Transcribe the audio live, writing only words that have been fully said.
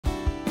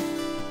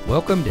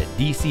Welcome to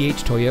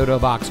DCH Toyota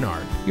of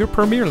Oxnard, your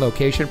premier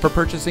location for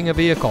purchasing a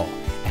vehicle.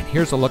 And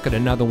here's a look at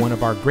another one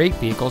of our great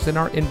vehicles in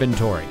our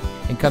inventory,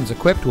 and comes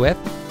equipped with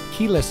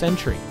keyless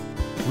entry,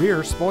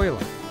 rear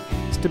spoiler,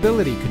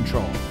 stability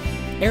control,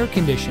 air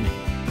conditioning,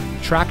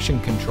 traction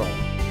control,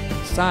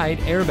 side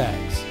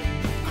airbags,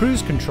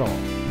 cruise control,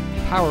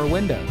 power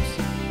windows,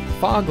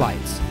 fog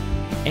lights,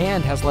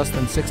 and has less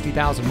than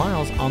 60,000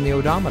 miles on the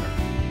odometer.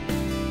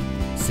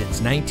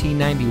 Since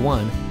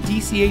 1991,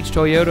 DCH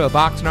Toyota of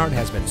Oxnard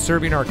has been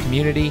serving our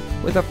community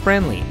with a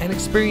friendly and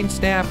experienced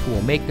staff who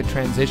will make the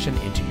transition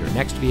into your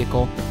next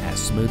vehicle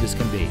as smooth as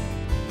can be.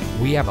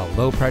 We have a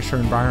low-pressure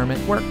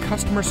environment where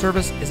customer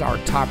service is our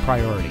top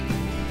priority,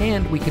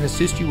 and we can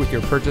assist you with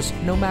your purchase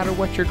no matter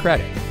what your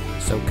credit.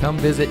 So come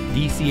visit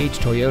DCH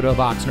Toyota of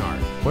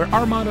Oxnard, where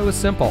our motto is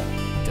simple: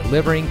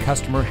 delivering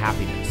customer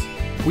happiness.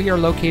 We are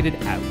located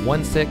at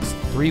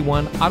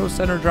 1631 Auto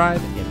Center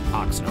Drive in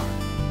Oxnard.